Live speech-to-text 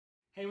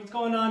Hey, what's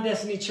going on,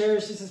 Destiny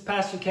Church? This is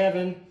Pastor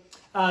Kevin.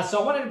 So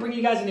I wanted to bring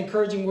you guys an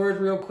encouraging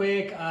word real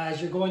quick as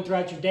you're going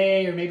throughout your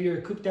day, or maybe you're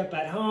cooped up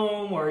at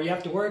home, or you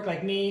have to work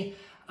like me.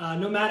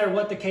 No matter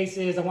what the case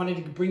is, I wanted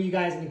to bring you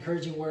guys an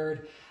encouraging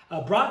word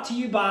brought to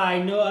you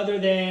by no other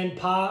than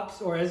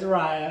Pops or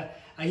Azariah.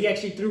 He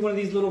actually threw one of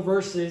these little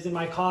verses in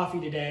my coffee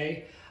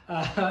today,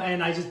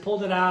 and I just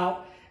pulled it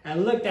out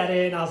and looked at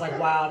it, and I was like,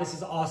 wow, this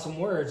is an awesome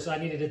word. So I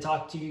needed to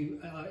talk to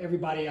you,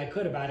 everybody I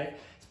could about it.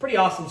 It's pretty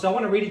awesome. So I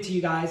want to read it to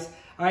you guys.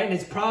 All right, and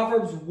it's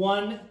Proverbs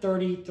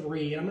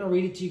 1:33. And I'm going to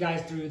read it to you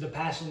guys through the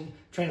Passion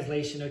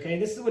Translation, okay?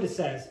 This is what it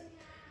says.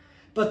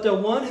 But the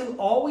one who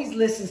always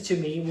listens to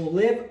me will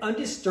live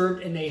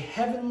undisturbed in a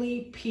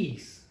heavenly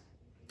peace.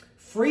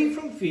 Free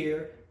from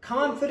fear,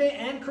 confident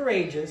and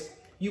courageous,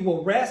 you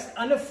will rest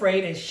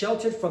unafraid and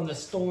sheltered from the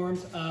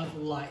storms of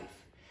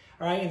life.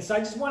 All right, and so I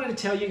just wanted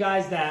to tell you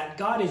guys that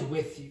God is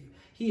with you.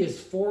 He is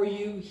for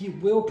you. He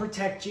will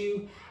protect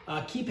you.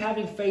 Keep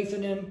having faith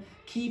in him.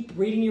 Keep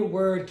reading your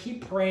word.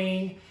 Keep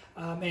praying.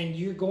 And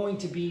you're going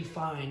to be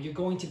fine. You're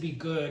going to be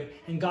good.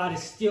 And God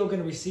is still going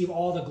to receive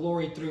all the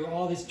glory through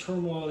all this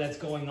turmoil that's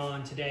going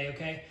on today,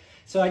 okay?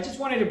 So I just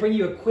wanted to bring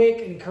you a quick,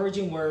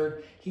 encouraging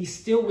word. He's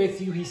still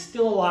with you. He's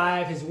still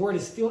alive. His word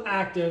is still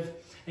active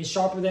and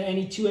sharper than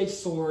any two-edged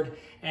sword.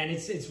 And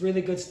it's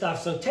really good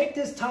stuff. So take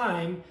this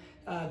time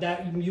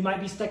that you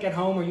might be stuck at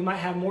home, or you might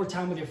have more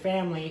time with your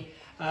family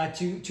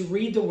to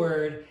read the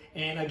word.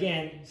 And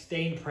again,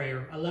 stay in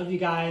prayer. I love you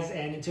guys.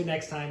 And until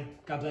next time,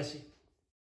 God bless you.